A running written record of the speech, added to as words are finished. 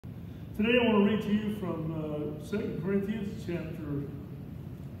Today I want to read to you from 2 Corinthians chapter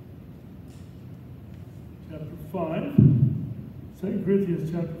 5. 2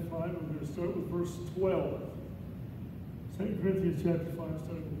 Corinthians chapter 5, we're going to start with verse 12. 2 Corinthians chapter 5,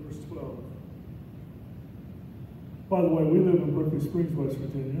 starting with verse 12. By the way, we live in Berkeley Springs, West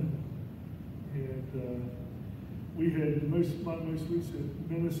Virginia. And we had my most recent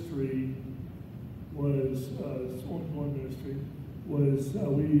ministry was, ongoing ministry, was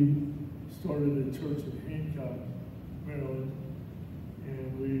we started a church in Hancock, Maryland,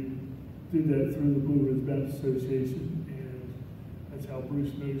 and we did that through the Blue Ridge Baptist Association, and that's how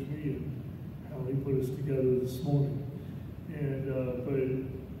Bruce knows me and how he put us together this morning. And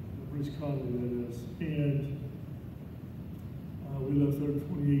but Bruce Conley, that is. And we left there in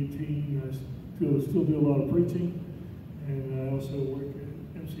 2018. I still do a lot of preaching, and I also work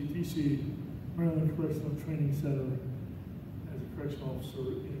at MCTC, Maryland Correctional Training Center, as a correctional officer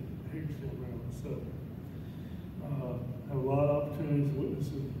in Hagerstown, Maryland. So have a lot of opportunities to witness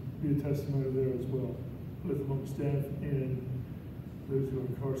and be a testimony there as well, both among staff and those who are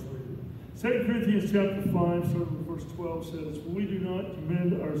incarcerated. 2 Corinthians chapter 5, starting with verse 12, says, "We do not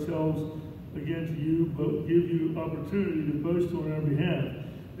commend ourselves again to you, but give you opportunity to boast on our behalf,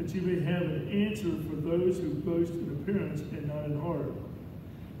 that you may have an answer for those who boast in appearance and not in heart.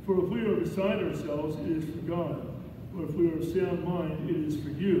 For if we are beside ourselves, it is for God. Or if we are of sound mind, it is for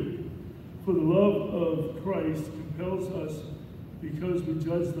you. For the love of Christ compels us, because we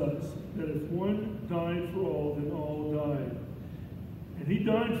judge thus, that if one died for all, then all died. And he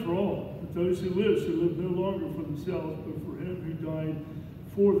died for all, that those who live should live no longer for themselves, but for him who died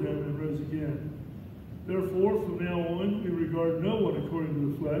for them and rose again. Therefore, from now on, we regard no one according to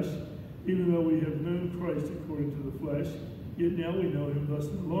the flesh, even though we have known Christ according to the flesh, yet now we know him thus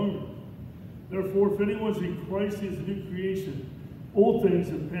no longer. Therefore, if anyone's in Christ, he is a new creation. Old things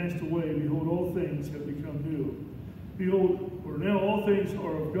have passed away. Behold, all things have become new. Behold, for now all things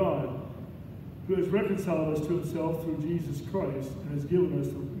are of God, who has reconciled us to himself through Jesus Christ, and has given us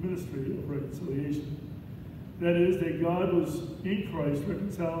the ministry of reconciliation. That is, that God was in Christ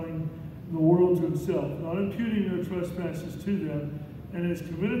reconciling the world to himself, not imputing their trespasses to them, and has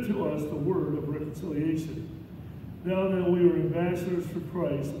committed to us the word of reconciliation. Now then, we are ambassadors for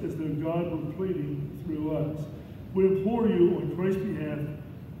Christ, as though God were pleading through us. We implore you on Christ's behalf,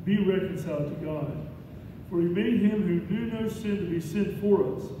 be reconciled to God. For he made him who knew no sin to be sin for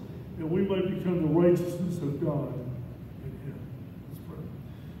us, that we might become the righteousness of God in him." Let's pray.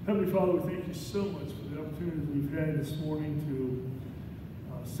 Heavenly Father, we thank you so much for the opportunity that we've had this morning to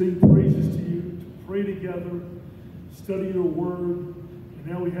sing praises to you, to pray together, study your word, and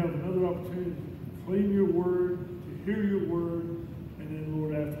now we have another opportunity to proclaim your word, to hear your word, and then,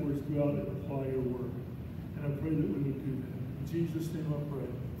 Lord, afterwards go out and apply your word. And I pray that we would do that. In Jesus' name I pray.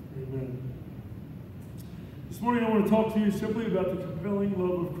 Amen. This morning I want to talk to you simply about the compelling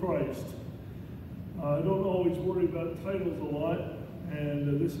love of Christ. I don't always worry about titles a lot,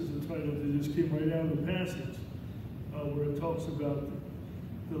 and this is a title that just came right out of the passage, where it talks about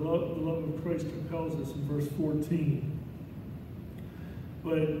the love of Christ compels us in verse 14.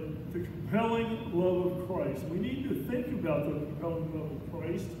 But the compelling love of Christ, we need to think about the compelling love of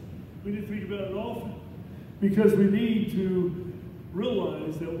Christ. We need to think about it often, because we need to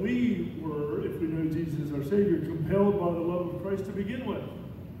realize that we were, if we know Jesus as our Savior, compelled by the love of Christ to begin with.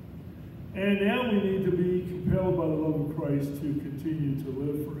 And now we need to be compelled by the love of Christ to continue to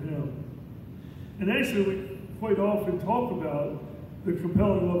live for him. And actually, we quite often talk about the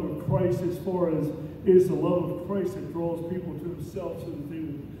compelling love of Christ as far as it is the love of Christ that draws people to himself, so that they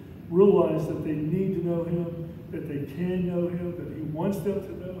would realize that they need to know him, that they can know him, that he wants them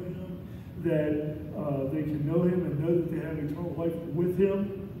to know him, that they can know him and know that they have eternal life with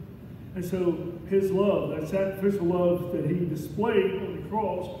him. And so his love, that sacrificial love that he displayed on the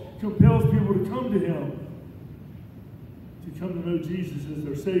cross, compels people to come to him, to come to know Jesus as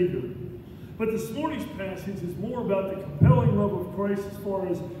their Savior. But this morning's passage is more about the compelling love of Christ as far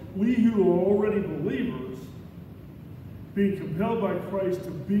as we who are already believers being compelled by Christ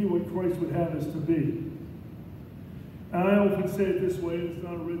to be what Christ would have us to be. And I often say it this way, and it's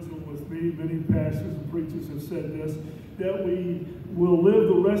not original with me. Many pastors and preachers have said this, that we will live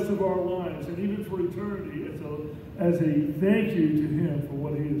the rest of our lives, and even for eternity, as a thank you to him for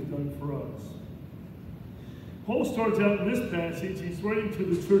what he has done for us. Paul starts out in this passage, he's writing to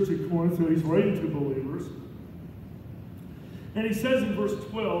the church at Corinth, so he's writing to believers. And he says in verse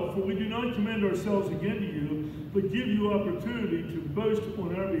 12, "For we do not commend ourselves again to you, but give you opportunity to boast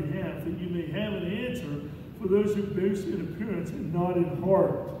on our behalf, that you may have an answer for those who boast in appearance and not in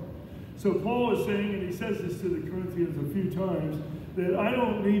heart." So Paul is saying, and he says this to the Corinthians a few times, that I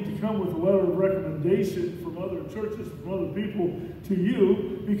don't need to come with a letter of recommendation from other churches, from other people to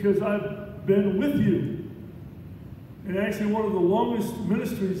you, because I've been with you. And actually one of the longest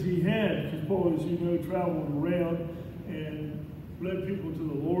ministries he had, because Paul, as you know, traveled around and led people to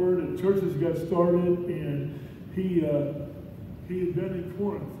the Lord, and churches got started, and he had been in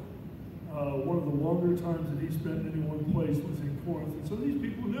Corinth. One of the longer times that he spent in any one place was in Corinth. And so these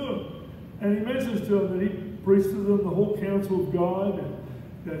people knew him. And he mentions to them that he preached to them the whole counsel of God, and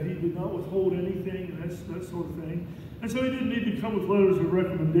that he did not withhold anything, and that sort of thing. And so he didn't need to come with letters of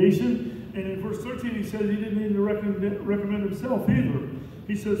recommendation. And in verse 13 he says he didn't need to recommend himself either.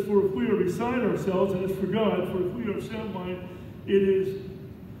 He says, for if we are beside ourselves, it is for God. For if we are of sound mind, it is,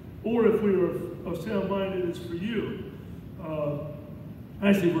 or if we are of sound mind, it is for you.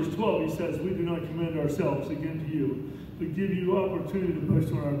 Actually, verse 12, he says, we do not commend ourselves again to you, but give you opportunity to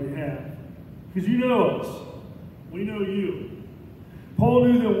boast on our behalf. Because you know us. We know you. Paul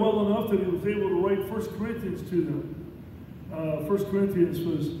knew them well enough that he was able to write 1 Corinthians to them. 1 Corinthians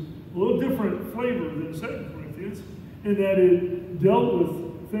was a little different flavor than 2 Corinthians, in that it dealt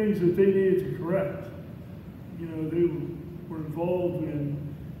with things that they needed to correct. You know, they were involved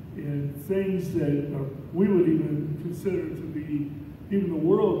in things that we would even consider to be, even the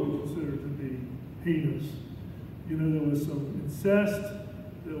world would consider to be heinous. You know, there was some incest,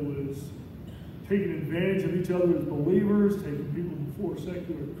 there was taking advantage of each other as believers, taking people before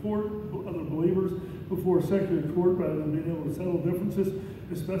secular court, other believers before secular court, rather than being able to settle differences,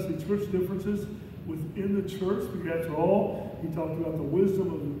 especially church differences within the church. Because after all, he talked about the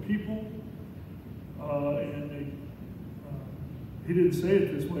wisdom of the people, he didn't say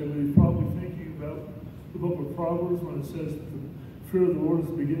it this way, but he's probably thinking about the book of Proverbs when it says that the fear of the Lord is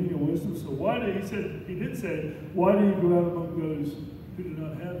the beginning of wisdom. So he did say, why do you go out among those who do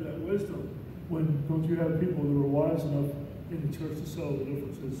not have that wisdom? When don't you have people that are wise enough in the church to settle the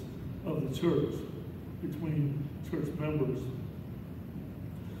differences of the church between church members?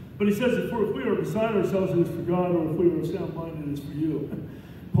 But he says, if we are beside ourselves, it is for God, or if we are sound-minded, it is for you.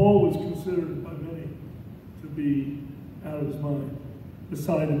 Paul was considered by many to be out of his mind,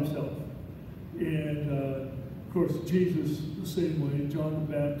 beside himself. And of course, Jesus the same way, John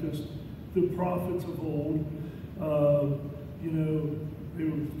the Baptist, the prophets of old, you know, they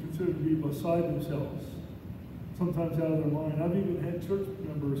were considered to be beside themselves, sometimes out of their mind. I've even had church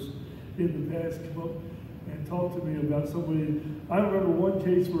members in the past come up and talk to me about somebody. I remember one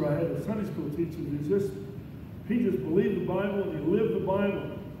case where I had a Sunday school teacher he just believed the Bible and he lived the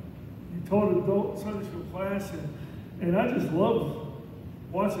Bible. He taught an adult Sunday school class, and I just loved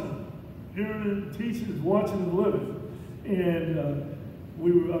watching him, hearing him teach and watching him live it. And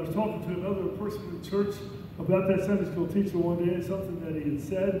I was talking to another person in the church about that Sunday school teacher one day, and something that he had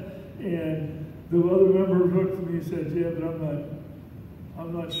said, and the other member looked at me and said, yeah, but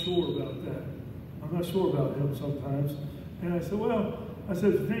I'm not sure about that. I'm not sure about him sometimes. And I said, well, if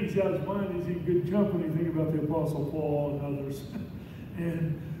the thing he's out of his mind, he's in good company. Think about the Apostle Paul and others.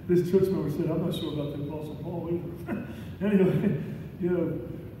 And this church member said, I'm not sure about the Apostle Paul either. Anyway, you know,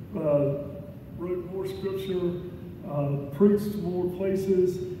 wrote more scripture, preached more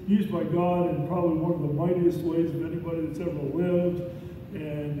places, used by God in probably one of the mightiest ways of anybody that's ever lived.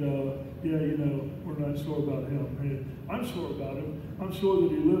 And yeah, you know, we're not sure about him. And I'm sure about him. I'm sure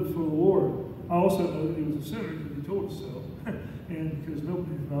that he lived for the Lord. I also know that he was a sinner because he told us so. And because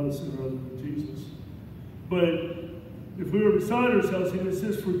nobody's not a sinner other than Jesus. But if we are beside ourselves, it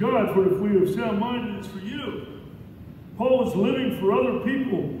says for God, for if we are sound-minded, it's for you. Paul was living for other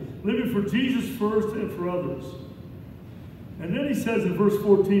people, living for Jesus first and for others. And then he says in verse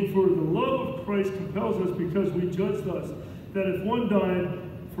 14, for the love of Christ compels us because we judge thus, that if one died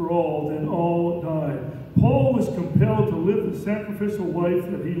for all, then all died. Paul was compelled to live the sacrificial life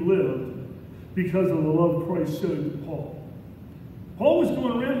that he lived because of the love Christ showed to Paul. Paul was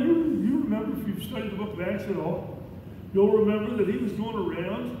going around, you remember if you've studied the book of Acts at all, you'll remember that he was going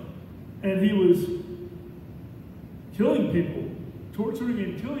around and he was killing people, torturing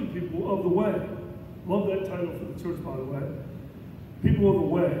and killing people of the way. Love that title for the church, by the way. People of the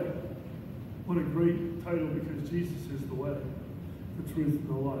way. What a great title, because Jesus is the way, the truth, and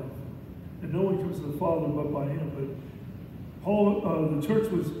the life. And no one comes to the Father but by him. But Paul, the church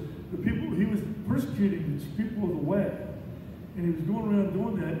was, the people, he was persecuting the people of the way. And he was going around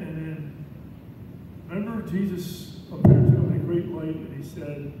doing that, and then, remember, Jesus appeared to him in a great light, and he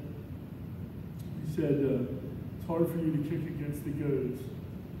said, it's hard for you to kick against the goads.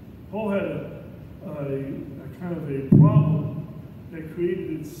 Paul had a kind of a problem that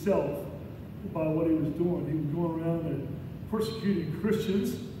created itself by what he was doing. He was going around and persecuting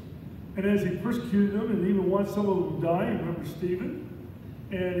Christians, And as he persecuted them and even watched some of them die, remember Stephen?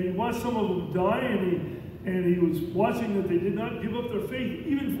 And he watched some of them die, and he was watching that they did not give up their faith,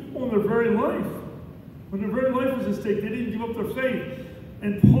 even on their very life. When their very life was at stake, they didn't give up their faith.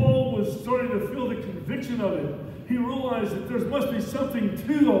 And Paul was starting to feel the conviction of it. He realized that there must be something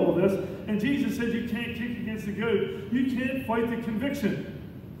to all of this. And Jesus said, you can't kick against the goat. You can't fight the conviction.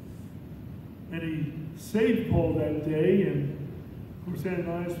 And he saved Paul that day. And of course,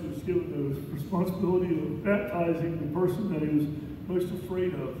 Ananias was given the responsibility of baptizing the person that he was most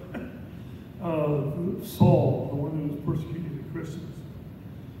afraid of. Saul, the one who was persecuting the Christians.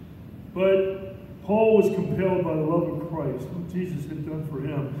 But Paul was compelled by the love of Christ, what Jesus had done for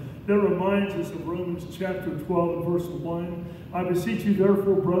him. That reminds us of Romans chapter 12 and verse 1. I beseech you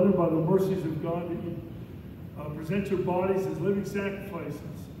therefore, brethren, by the mercies of God, that you present your bodies as living sacrifices,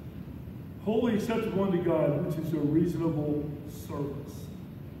 wholly acceptable unto God, which is your reasonable service.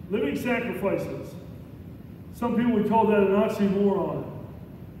 Living sacrifices. Some people would call that an oxymoron.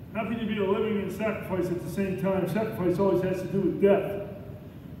 How can you be a living and sacrifice at the same time? Sacrifice always has to do with death.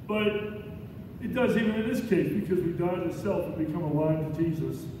 But it does even in this case, because we die to self and become alive to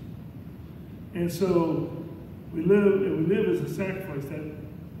Jesus. And so we live as a sacrifice, that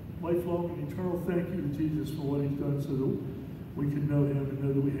lifelong and eternal thank you to Jesus for what he's done so that we can know him and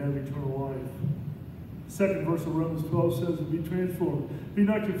know that we have eternal life. The second verse of Romans 12 says, be transformed. Be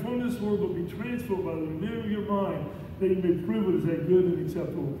not conformed to this world, but be transformed by the renewing of your mind, that you may prove what is that good and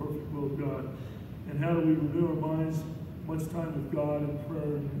acceptable and perfect will of God. And how do we renew our minds? Much time with God and prayer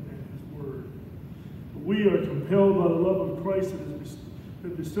and his word. We are compelled by the love of Christ that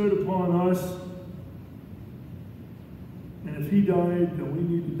is bestowed upon us. And if he died, then we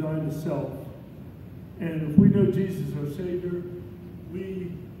need to die to self. And if we know Jesus is our Savior,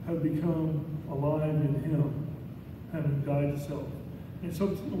 we have become alive in him, having died to self. And so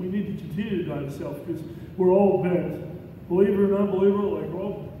we need to continue to die to self, because we're all bent, believer and unbeliever, like we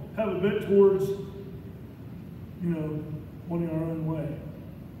all have a bent towards, wanting our own way.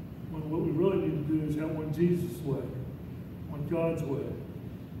 When what we really need to do is have one Jesus' way, one God's way.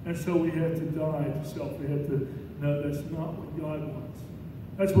 And so we have to die to self. We have to know that's not what God wants.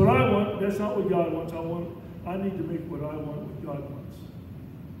 That's what I want. That's not what God wants. I need to make what I want what God wants.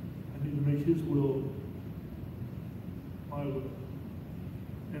 I need to make his will my will.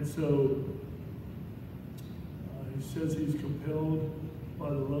 And so he says he's compelled by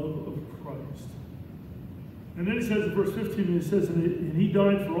the love of Christ. And then he says in verse 15, it says, and he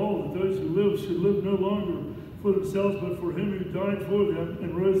died for all, that those who live should live no longer for themselves, but for him who died for them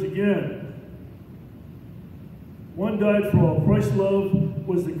and rose again. One died for all. Christ's love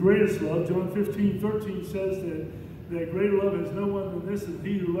was the greatest love. John 15:13 says that greater love has no one than this, than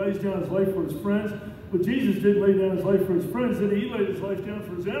he who lays down his life for his friends. But Jesus didn't lay down his life for his friends, then he laid his life down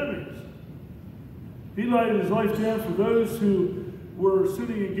for his enemies. He laid his life down for those who were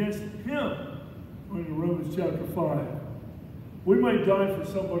sinning against him. In Romans chapter 5. We might die for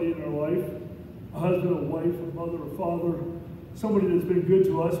somebody in our life, a husband, a wife, a mother, a father, somebody that's been good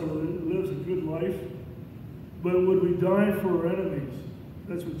to us or that lives a good life. But would we die for our enemies?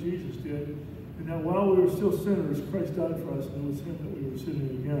 That's what Jesus did. And now while we were still sinners, Christ died for us, and it was him that we were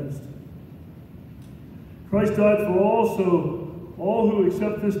sinning against. Christ died for all, so all who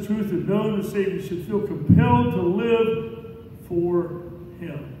accept this truth and know him as Savior should feel compelled to live for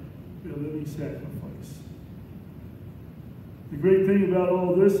him. Be a living sacrifice. The great thing about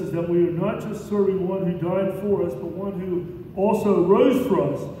all this is that we are not just serving one who died for us, but one who also rose for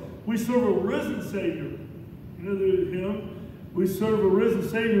us. We serve a risen Savior. You know him? We serve a risen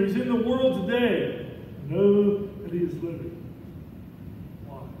Savior. He's in the world today. Know that he is living.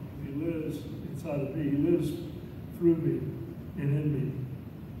 Why? He lives inside of me. He lives through me and in me.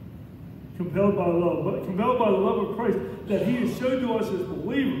 Compelled by love, but compelled by the love of Christ that he has shown to us as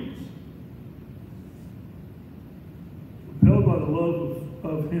believers. Compelled by the love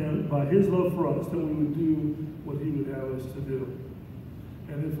of him, by his love for us, that we would do what he would have us to do.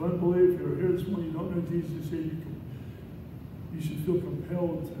 And if unbelief, you're here this morning, you don't know Jesus, you should feel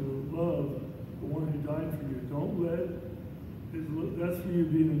compelled to love the one who died for you. Don't let his death for you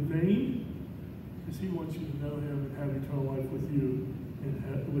be in vain, because he wants you to know him and have eternal life with you,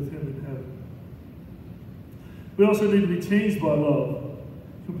 with him in heaven. We also need to be changed by love.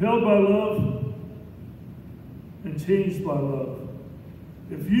 Compelled by love and changed by love.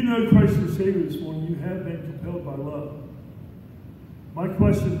 If you know Christ your Savior this morning, you have been compelled by love. My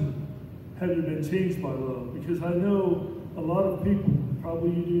question, have you been changed by love? Because I know a lot of people,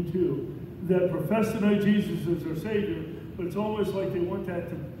 probably you do too, that profess to know Jesus as their Savior, but it's almost like they want that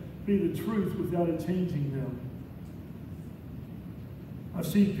to be the truth without it changing them. I've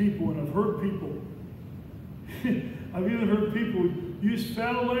seen people and I've heard people. I've even heard people use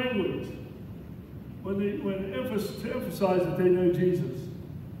foul language to emphasize that they know Jesus.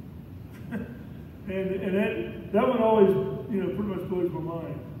 and that one always, pretty much blows my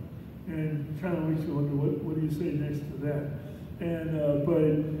mind. And kind of makes you wonder, what do you say next to that? But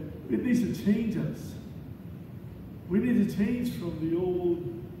it needs to change us. We need to change from the old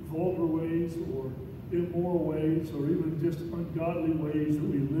vulgar ways or immoral ways or even just ungodly ways that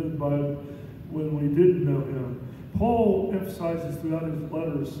we lived by when we didn't know him. Paul emphasizes throughout his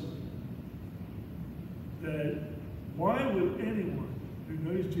letters that why would anyone who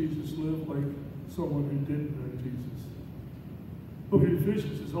knows Jesus live like someone who didn't know Jesus? The book of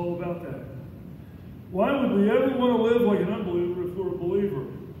Ephesians is all about that. Why would we ever want to live like an unbeliever if we're a believer?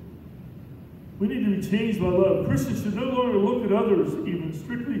 We need to be changed by love. Christians should no longer look at others even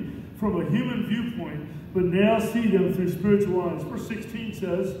strictly from a human viewpoint, but now see them through spiritual eyes. Verse 16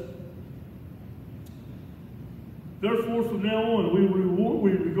 says, therefore, from now on,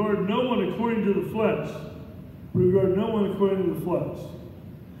 we regard no one according to the flesh. We regard no one according to the flesh.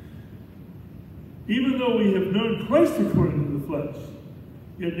 Even though we have known Christ according to the flesh,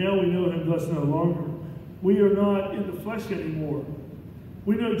 yet now we know him thus no longer. We are not in the flesh anymore.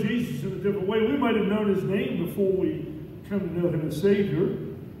 We know Jesus in a different way. We might have known his name before we come to know him as Savior.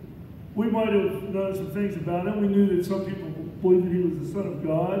 We might have known some things about him. We knew that some people believed that he was the Son of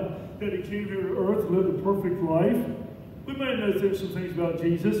God, that he came here to earth, lived a perfect life. We might know some things about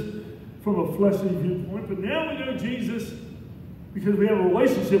Jesus from a fleshly viewpoint, but now we know Jesus because we have a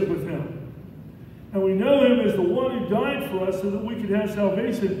relationship with him. And we know him as the one who died for us so that we could have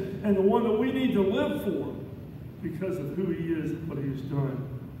salvation, and the one that we need to live for because of who he is and what he has done.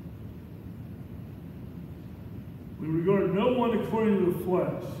 We regard no one according to the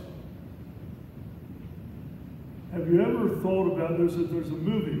flesh. Have you ever thought about, there's a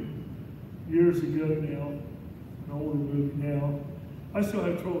movie years ago now, an older movie now. I still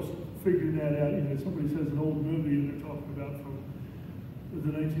have trouble figuring that out. Somebody says an old movie and they're talking about from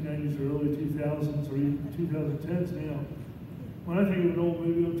the 1990s or early 2000s or even 2010s now. When I think of an old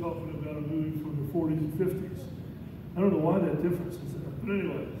movie, I'm talking about a movie from the 40s and 50s. I don't know why that difference is there, but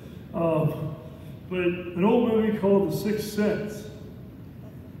anyway. But an old movie called The Sixth Sense.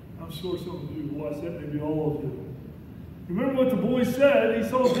 I'm sure some of you watched that, maybe all of you. Remember what the boy said? He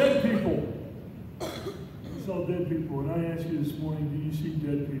saw dead people. He saw dead people. And I ask you this morning, do you see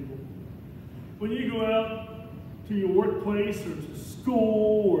dead people? When you go out to your workplace or to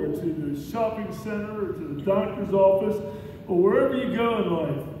school or to the shopping center or to the doctor's office or wherever you go in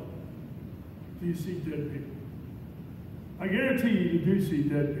life, do you see dead people? I guarantee you do see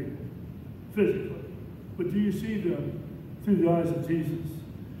dead people, physically. But do you see them through the eyes of Jesus?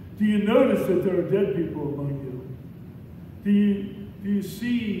 Do you notice that there are dead people among you? Do you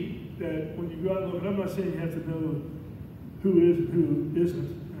see that when you go out and look, and I'm not saying you have to know who is and who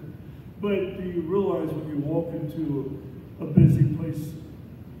isn't, but do you realize when you walk into a busy place,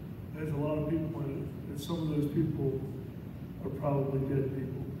 there's a lot of people in it, that some of those people are probably dead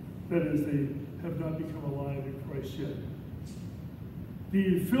people. That is, they have not become alive in Christ yet. Do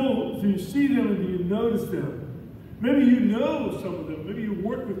you see them and do you notice them? Maybe you know some of them. Maybe you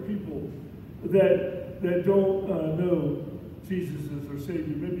work with people that don't know Jesus as their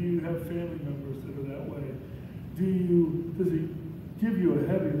Savior. Maybe you have family members that are that way. Does he give you a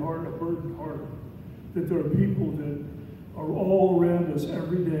heavy heart, a burdened heart, that there are people that are all around us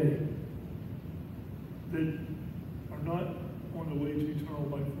every day that are not on the way to eternal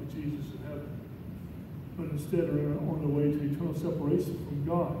life with Jesus in heaven, but instead are on the way to eternal separation from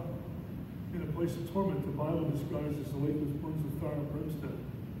God in a place of torment the Bible describes as the lake which burns with fire and brimstone?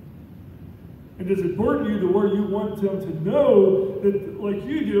 And does it burden you to where you want them to know that, like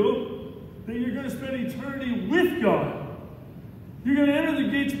you do, that you're going to spend eternity with God? You're going to enter the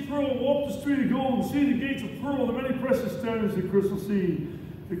gates of pearl and walk the street of gold and see the gates of pearl, the many precious stones, the crystal sea,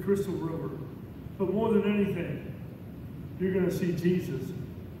 the crystal river. But more than anything, you're going to see Jesus.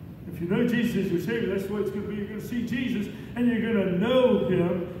 If you know Jesus as your Savior, that's what it's going to be. You're going to see Jesus, and you're going to know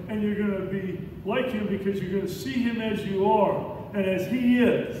him, and you're going to be like him because you're going to see him as you are and as he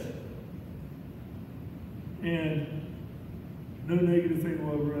is. And no negative thing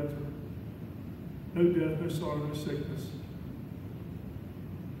will ever enter. No death, no sorrow, no sickness.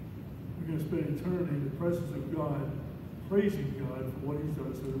 We're going to spend eternity in the presence of God, praising God for what he's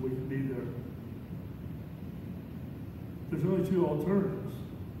done so that we can be there. There's only two alternatives.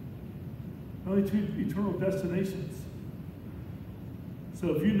 Only two eternal destinations.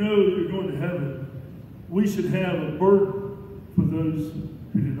 So if you know that you're going to heaven, we should have a burden for those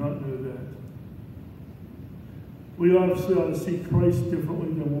who do not know that. We obviously ought to see Christ differently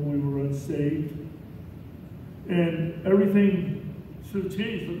than when we were unsaved. And everything should have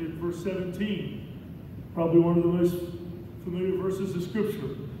changed. Look at verse 17. Probably one of the most familiar verses of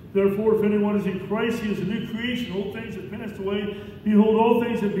Scripture. Therefore, if anyone is in Christ, he is a new creation. Old things have passed away. Behold, all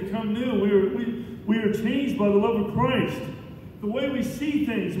things have become new. We are changed by the love of Christ. The way we see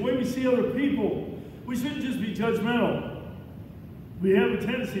things, the way we see other people. We shouldn't just be judgmental. We have a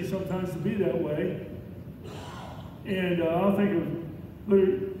tendency sometimes to be that way. And I'll think of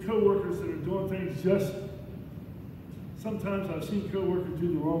co-workers that are doing things just... Sometimes I've seen co-workers do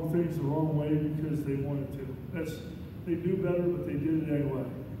the wrong things the wrong way because they wanted to. They knew better, but they did it anyway.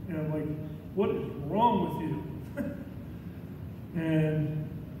 And I'm like, what is wrong with you? and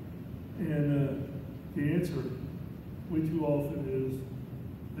the answer, way too often, is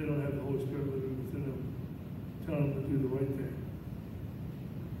they don't have the Holy Spirit living within them, telling them to do the right thing.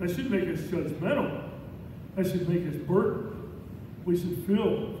 That should make us judgmental. That should make us burdened. We should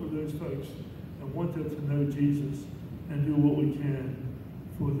feel for those folks and want them to know Jesus and do what we can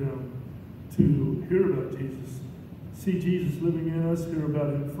for them to hear about Jesus. See Jesus living in us, hear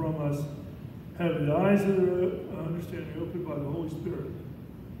about him from us, have the eyes of their understanding opened by the Holy Spirit,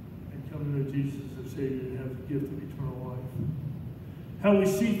 and come to know Jesus as their Savior and have the gift of eternal life. How we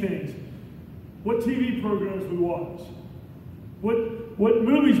see things, what TV programs we watch, what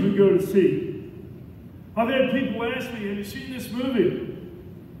movies we go to see. I've had people ask me, have you seen this movie?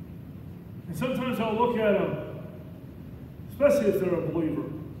 And sometimes I'll look at them, especially if they're a believer.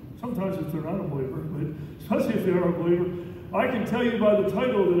 Sometimes if they're not a believer, but especially if they are a believer, I can tell you by the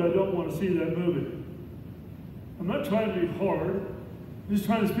title that I don't want to see that movie. I'm not trying to be hard. I'm just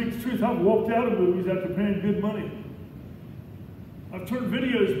trying to speak the truth. I've walked out of movies after paying good money. I've turned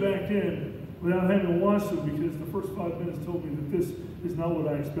videos back in without having to watch them because the first 5 minutes told me that this is not what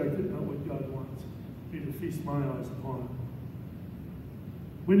I expected, not what God wants me to feast my eyes upon.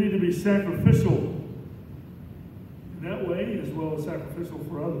 We need to be sacrificial in that way, as well as sacrificial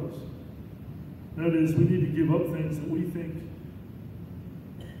for others. That is, we need to give up things that we think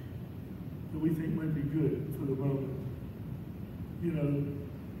might be good for the moment. You know,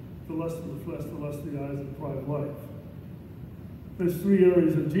 the lust of the flesh, the lust of the eyes, and the pride of life. Those three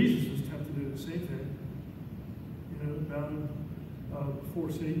areas that Jesus was tempted to do the same thing. You know, bound before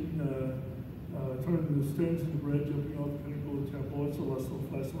Satan, turning the stones into bread, jumping off the pinnacle of the temple. It's the lust of the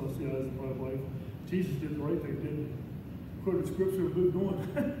flesh, the lust of the eyes, and the pride of life. Jesus did the right thing, didn't he? Quoted Scripture, moved on.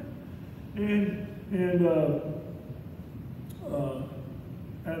 and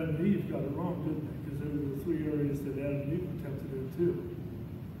Adam and Eve got it wrong, didn't they? Because those were the three areas that Adam and Eve were tempted in too.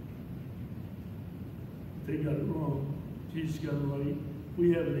 They got it wrong. Jesus got it right.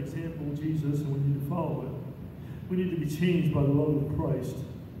 We have an example of Jesus, and we need to follow it. We need to be changed by the love of Christ.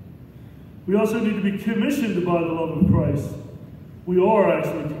 We also need to be commissioned by the love of Christ. We are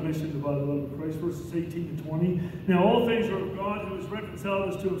actually commissioned by the love of Christ, verses 18 to 20. Now all things are of God, who has reconciled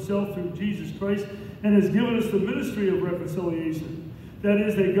us to himself through Jesus Christ, and has given us the ministry of reconciliation. That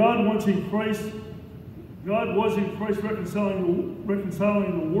is, that God was in Christ reconciling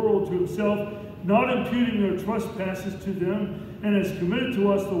the world to himself, not imputing their trespasses to them, and has committed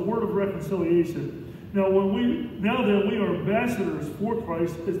to us the word of reconciliation. Now then we are ambassadors for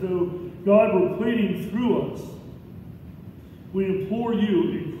Christ, as though God were pleading through us. We implore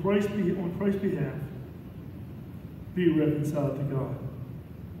you on Christ's behalf, be reconciled to God.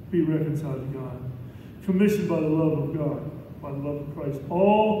 Be reconciled to God. Commissioned by the love of God, by the love of Christ.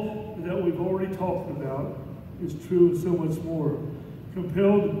 All that we've already talked about is true and so much more.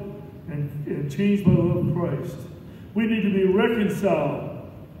 Compelled and changed by the love of Christ. We need to be reconciled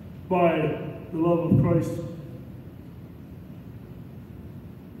by the love of Christ.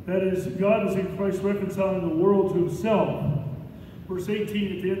 That is, God was in Christ reconciling the world to himself. Verse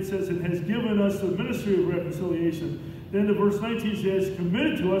 18 at the end says, it has given us the ministry of reconciliation. Then the verse 19 says,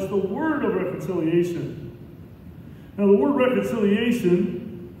 committed to us the word of reconciliation. Now the word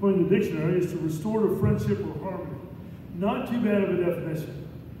reconciliation, according to the dictionary, is to restore to friendship or harmony. Not too bad of a definition.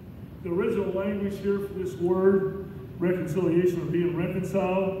 The original language here for this word, reconciliation, or being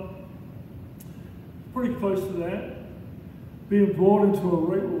reconciled, pretty close to that. Being brought into a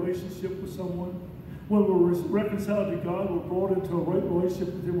right relationship with someone. When we're reconciled to God, we're brought into a right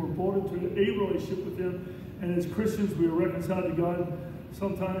relationship with him. We're brought into a relationship with him. And as Christians, we are reconciled to God.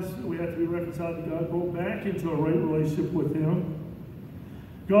 Sometimes we have to be reconciled to God, brought back into a right relationship with him.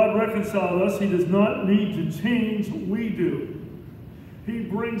 God reconciled us. He does not need to change. We do. He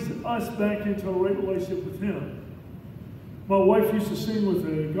brings us back into a right relationship with him. My wife used to sing with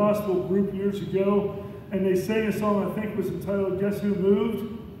a gospel group years ago, and they sang a song I think was entitled, Guess Who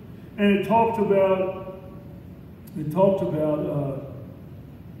Moved? And it talked about It talked about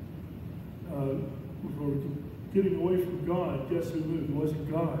getting away from God. Guess who moved? It wasn't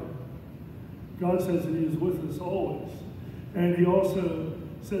God. God says that he is with us always. And he also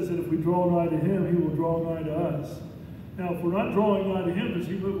says that if we draw nigh to him, he will draw nigh to us. Now, if we're not drawing nigh to him, does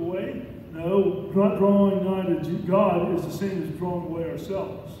he move away? No. Not drawing nigh to God is the same as drawing away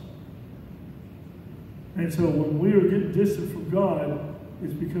ourselves. And so when we are getting distant from God,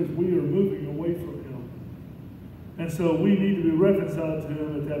 it's because we are moving away from him. And so we need to be reconciled to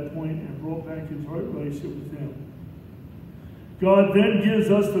him at that point and brought back into right relationship with him. God then gives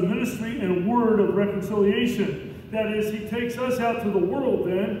us the ministry and word of reconciliation. That is, he takes us out to the world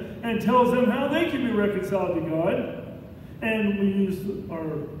then and tells them how they can be reconciled to God. And we use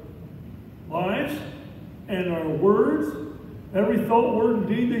our lives and our words, every thought, word, and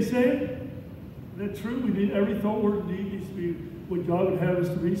deed, they say. Isn't that true? We need every thought, word, and deed needs to be what God would have us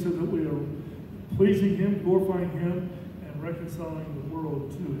to be so that we are pleasing him, glorifying him, and reconciling the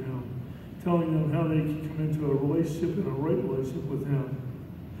world to him. Telling them how they can come into a relationship and a right relationship with him.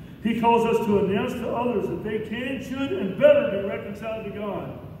 He calls us to announce to others that they can, should, and better be reconciled to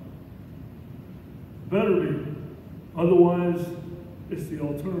God. Better be. Otherwise, it's the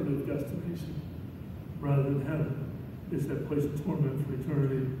alternative destination rather than heaven. It's that place of torment for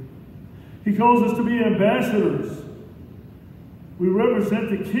eternity. He calls us to be ambassadors. We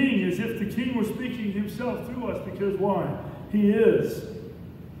represent the king as if the king were speaking himself through us, because why? He is.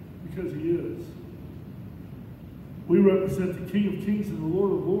 Because he is. We represent the King of Kings and the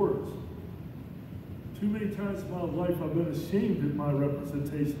Lord of Lords. Too many times in my life I've been ashamed of my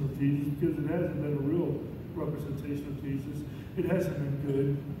representation of Jesus because it hasn't been a real representation of Jesus. It hasn't been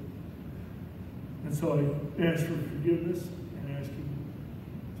good. And so I ask for forgiveness and ask him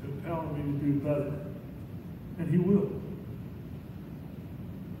to empower me to do better. And he will.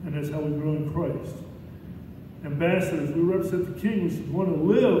 And that's how we grow in Christ. Ambassadors, we represent the king. We should want to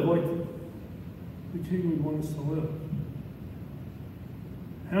live like the king would want us to live.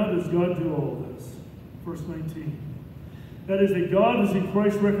 How does God do all this? Verse 19. That is, that God is in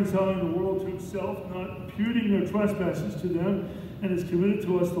Christ reconciling the world to himself, not imputing their trespasses to them, and has committed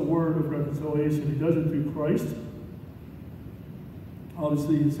to us the word of reconciliation. He does it through Christ.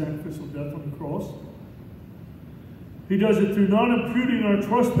 Obviously, his sacrificial death on the cross. He does it through not imputing our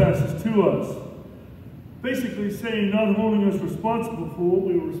trespasses to us. Basically saying not holding us responsible for what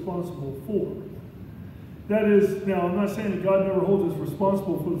we were responsible for. That is, now I'm not saying that God never holds us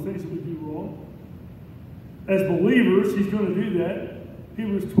responsible for the things that we do wrong. As believers, he's going to do that.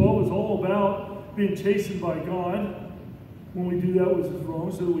 Hebrews 12 is all about being chastened by God when we do that which is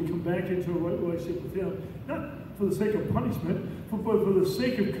wrong, so that we come back into a right relationship with him. Not for the sake of punishment, but for the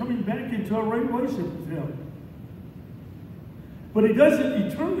sake of coming back into a right relationship with him. But he doesn't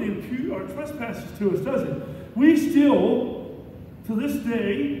eternally impute our trespasses to us, does it? We still, to this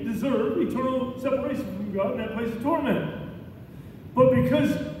day, deserve eternal separation from God in that place of torment. But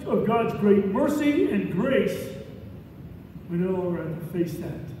because of God's great mercy and grace, we no longer have to face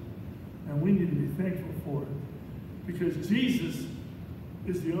that. And we need to be thankful for it. Because Jesus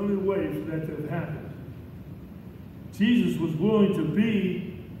is the only way for that to have happened. Jesus was willing to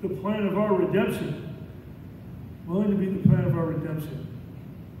be the plan of our redemption. Willing to be the plan of our redemption.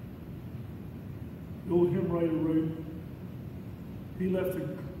 The old hymn writer wrote, he left the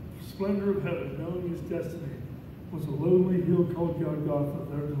splendor of heaven, knowing his destiny was a lonely hill called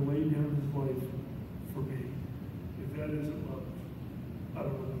Golgotha, there to lay down his life for me. If that isn't love, I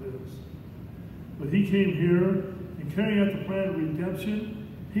don't know what it is. But he came here, and carrying out the plan of redemption,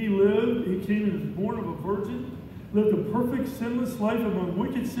 he lived, he came and was born of a virgin, lived a perfect, sinless life among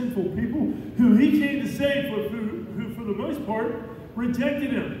wicked, sinful people who he came to save, but who for the most part,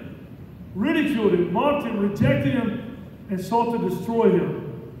 rejected him, ridiculed him, mocked him, rejected him, and sought to destroy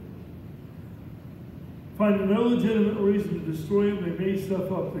him. Finding no legitimate reason to destroy him, they made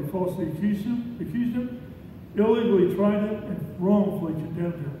stuff up. They falsely accused him, illegally tried him, and wrongfully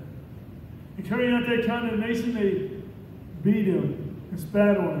condemned him. And carrying out that condemnation, they beat him and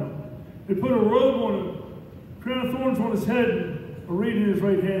spat on him. They put a robe on him, crown of thorns on his head, and a reed in his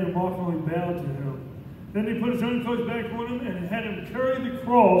right hand, and mockingly bowed to him. Then they put his own clothes back on him and had him carry the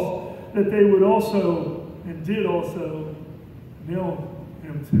cross that they would also, and did also, nail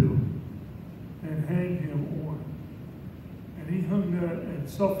him to and hang him on. And he hung there and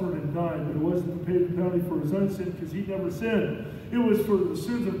suffered and died, but it wasn't to pay the penalty for his own sin because he never sinned. It was for the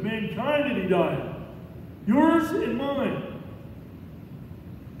sins of mankind that he died. Yours and mine.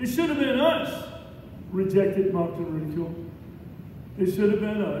 It should have been us rejected, mocked, and ridiculed. It should have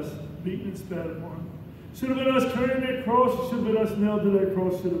been us beaten and spat upon. It should have been us carrying that cross. It should have been us nailed to that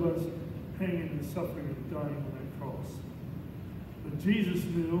cross. It should have been us hanging and suffering and dying on that cross. But Jesus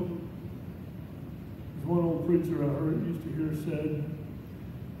knew, as one old preacher I heard used to hear said,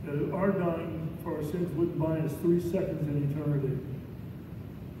 that our dying for our sins wouldn't buy us 3 seconds in eternity.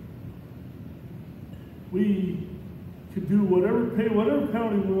 We could do pay whatever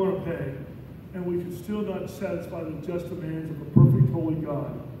penalty we want to pay, and we could still not satisfy the just demands of a perfect, holy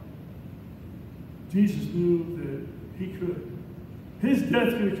God. Jesus knew that he could. His death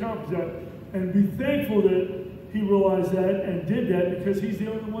could accomplish that, and be thankful that he realized that and did that, because he's the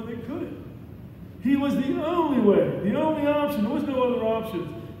only one that could. He was the only way, the only option. There was no other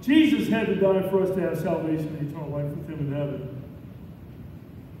option. Jesus had to die for us to have salvation and eternal life with him in heaven.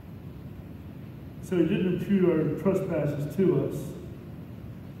 So he didn't impute our trespasses to us.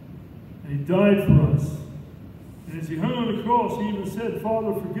 And he died for us. And as he hung on the cross, he even said,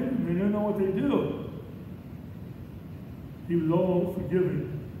 Father, forgive them. They don't know what they do. He was all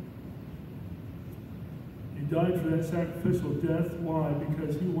forgiving. He died for that sacrificial death. Why?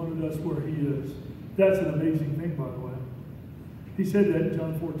 Because he wanted us where he is. That's an amazing thing, by the way. He said that in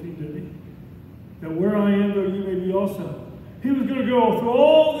John 14, didn't he? That where I am, there you may be also. He was going to go through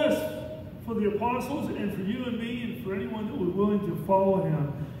all this for the apostles and for you and me and for anyone that was willing to follow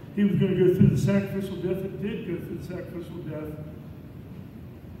him. He was going to go through the sacrificial death. It did go through the sacrificial death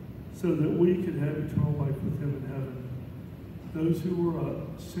so that we could have eternal life with him in heaven. Those who were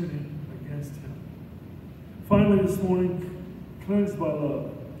sinning against him. Finally this morning, cleansed by love.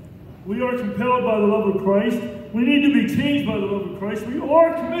 We are compelled by the love of Christ. We need to be changed by the love of Christ. We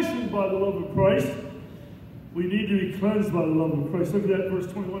are commissioned by the love of Christ. We need to be cleansed by the love of Christ. Look at that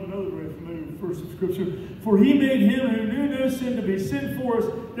verse 21, another very familiar verse of Scripture. For he made him who knew no sin to be sin for us,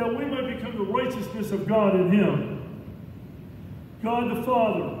 that we might become the righteousness of God in him. God the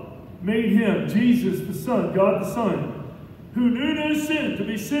Father made him, Jesus the Son, God the Son, who knew no sin to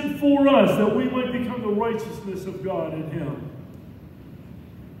be sin for us, that we might become the righteousness of God in him.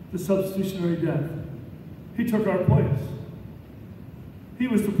 The substitutionary death. He took our place. He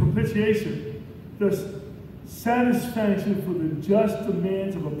was the propitiation, the satisfaction for the just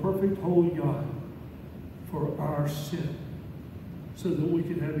demands of a perfect, holy God for our sin, so that we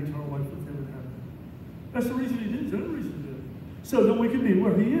could have eternal life with him in heaven. That's the reason he did it. That's the reason he did it. So that we could be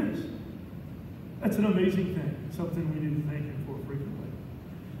where he is. That's an amazing thing. Something we need to thank him for frequently.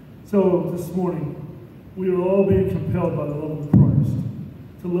 So this morning, we are all being compelled by the love of Christ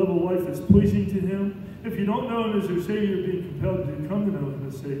to live a life that's pleasing to him. If you don't know him as your Savior, you're being compelled to come to know him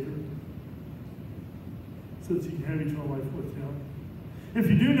as Savior, so that you can have eternal life with him. If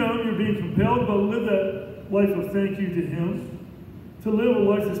you do know him, you're being compelled to live that life of thank you to him, to live a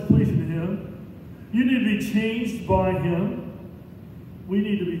life that's pleasing to him. You need to be changed by him. We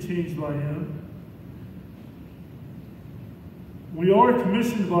need to be changed by him. We are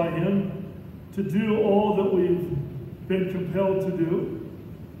commissioned by him to do all that we've been compelled to do.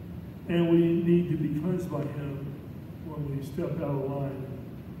 And we need to be cleansed by him when we step out of line.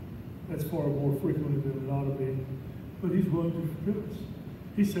 That's far more frequently than it ought to be. But he's willing to forgive us.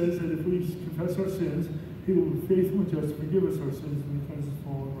 He says that if we confess our sins, he will be faithful and just to forgive us our sins and cleanse us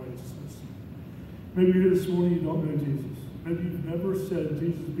from all unrighteousness. Maybe you're here this morning, you don't know Jesus. Maybe you've never said,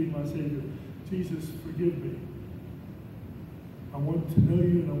 Jesus, be my Savior. Jesus, forgive me. I want to know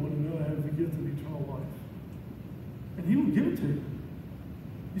you, and I want to know I have the gift of eternal life. And he will give it to you.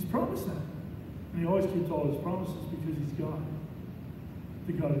 He's promised that. And he always keeps all his promises because he's God.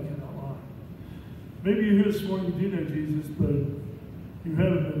 The God who cannot lie. Maybe you're here this morning, you do know Jesus, but you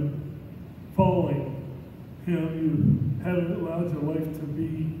haven't been following him. You haven't allowed your life to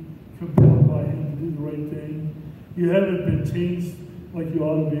be compelled by him to do the right thing. You haven't been changed like you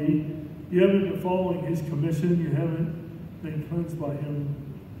ought to be. You haven't been following his commission. You haven't been cleansed by him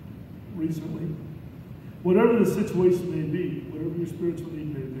recently. Whatever the situation may be, whatever your spiritual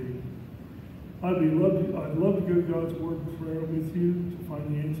need may be, I'd love to go to God's word and prayer with you to find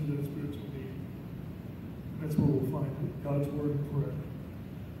the answer to that spiritual need. That's where we'll find it, God's word and prayer.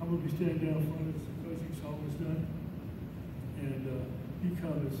 I'm going to be standing down front as the closing song is done. And you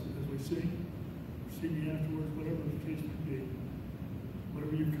come as we sing. See me afterwards, whatever the case may be.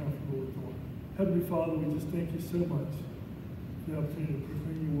 Whatever you're comfortable with doing. Heavenly Father, we just thank you so much for the opportunity to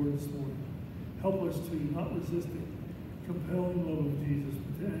proclaim your word this morning. Help us to not resist the compelling love of Jesus,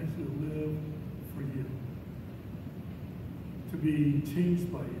 but to actually live for you. To be changed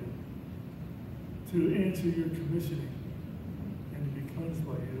by you. To answer your commissioning. And to be cleansed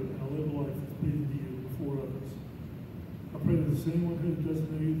by you. And to live a life that's pleasing to you before others. I pray that if there's anyone who doesn't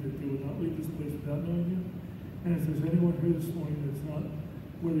know you, that they would not leave this place without knowing you. And if there's anyone here this morning that's not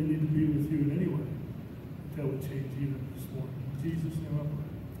where they need to be with you in any way, that would change even this morning. In Jesus' name I pray.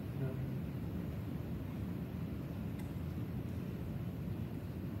 Amen.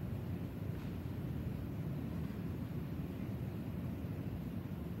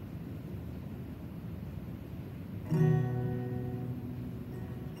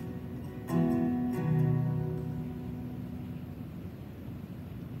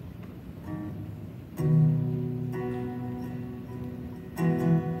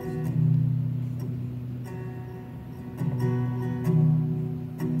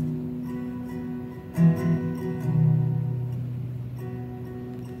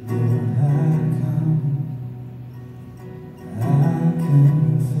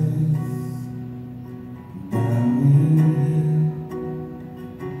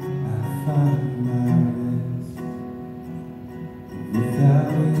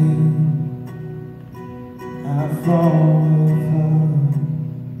 Without you, I fall